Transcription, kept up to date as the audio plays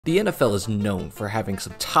The NFL is known for having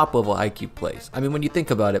some top-level IQ plays. I mean, when you think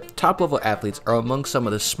about it, top-level athletes are among some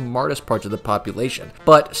of the smartest parts of the population.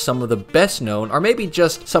 But some of the best known, or maybe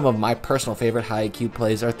just some of my personal favorite high IQ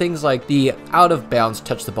plays, are things like the out-of-bounds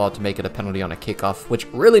touch the ball to make it a penalty on a kickoff, which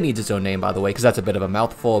really needs its own name, by the way, because that's a bit of a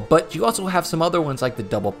mouthful. But you also have some other ones like the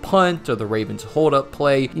double punt or the Ravens hold-up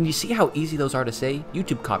play. And you see how easy those are to say?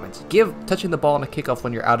 YouTube comments. Give touching the ball on a kickoff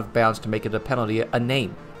when you're out of bounds to make it a penalty a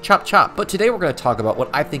name. Chop chop. But today we're going to talk about what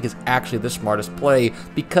I think is actually the smartest play,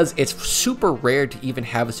 because it's super rare to even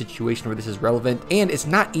have a situation where this is relevant, and it's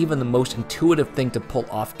not even the most intuitive thing to pull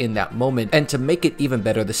off in that moment. And to make it even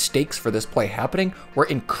better, the stakes for this play happening were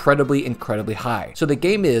incredibly high. So the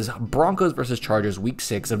game is Broncos versus Chargers week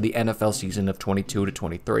 6 of the NFL season of 22 to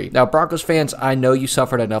 23. Now, Broncos fans, I know you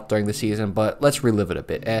suffered enough during the season, but let's relive it a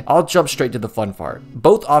bit. I'll jump straight to the fun part.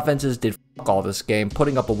 Both offenses did all this game,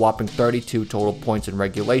 putting up a whopping 32 total points in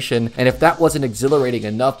regulation, and if that wasn't exhilarating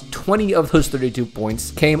enough, 20 of those 32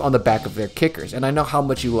 points came on the back of their kickers. And I know how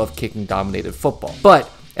much you love kicking dominated football, but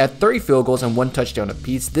at 30 field goals and 1 touchdown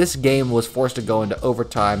apiece, this game was forced to go into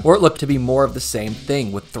overtime, where it looked to be more of the same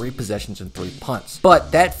thing with 3 possessions and 3 punts.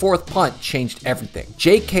 But that 4th punt changed everything.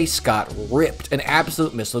 J.K. Scott ripped an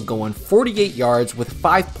absolute missile going 48 yards with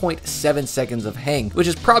 5.7 seconds of hang, which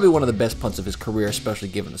is probably one of the best punts of his career, especially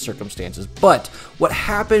given the circumstances. But what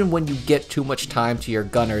happened when you get too much time to your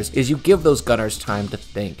gunners is you give those gunners time to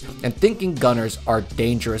think. And thinking gunners are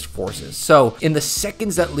dangerous forces. So in the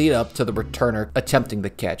seconds that lead up to the returner attempting the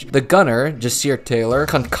catch, the gunner, Ja'Sir Taylor,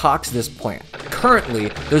 concocts this plan. Currently,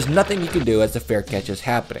 there's nothing he can do as the fair catch is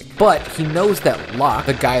happening, but he knows that Locke,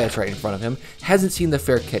 the guy that's right in front of him, hasn't seen the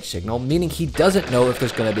fair catch signal, meaning he doesn't know if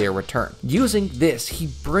there's going to be a return. Using this, he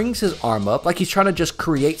brings his arm up like he's trying to just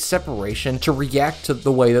create separation to react to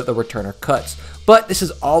the way that the returner cuts. But this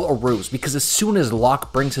is all a ruse, because as soon as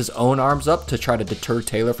Locke brings his own arms up to try to deter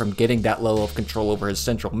Taylor from getting that level of control over his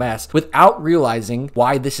central mass, without realizing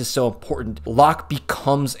why this is so important, Locke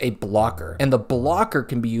becomes a blocker. And the blocker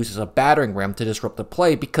can be used as a battering ram to disrupt the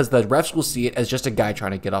play, because the refs will see it as just a guy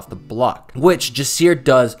trying to get off the block, which Ja'Sir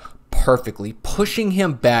does perfectly, pushing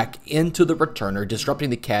him back into the returner, disrupting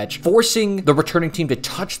the catch, forcing the returning team to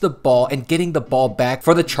touch the ball and getting the ball back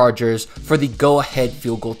for the Chargers for the go-ahead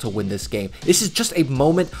field goal to win this game. This is just a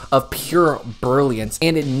moment of pure brilliance,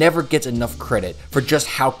 and it never gets enough credit for just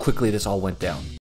how quickly this all went down.